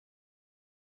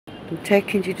I'm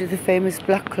taking you to the famous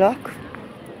black clock.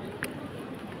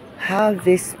 How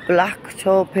this black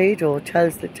torpedo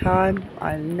tells the time,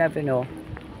 I'll never know.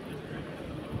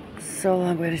 So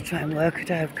I'm going to try and work it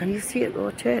out. Can you see it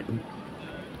rotating?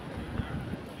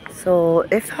 So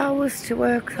if I was to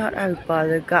work that out by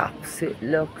the gaps, it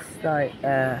looks like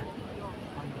do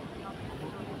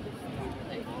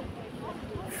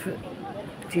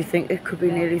you think it could be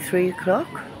nearly 3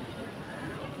 o'clock?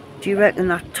 Do you reckon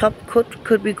that top cut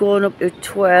could be going up to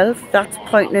 12? That's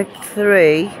pointing at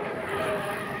 3.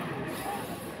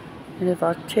 And if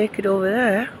I take it over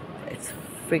there, it's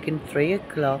friggin' 3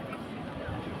 o'clock.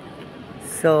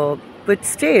 So, but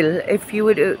still, if you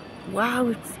were to,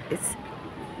 wow, it's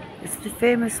the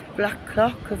famous black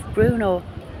clock of Brno.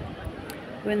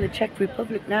 We're in the Czech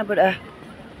Republic now, but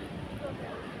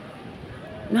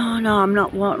no, I'm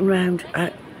not walking around.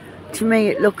 To me,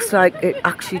 it looks like it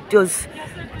actually does.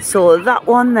 So that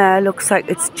one there looks like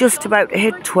it's just about to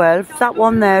hit 12. That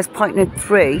one there is pointing at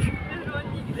 3.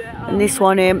 And this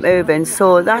one ain't moving.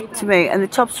 So that to me, and the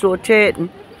top's rotating.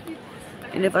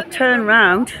 And if I turn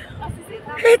round,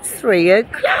 it's 3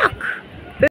 o'clock.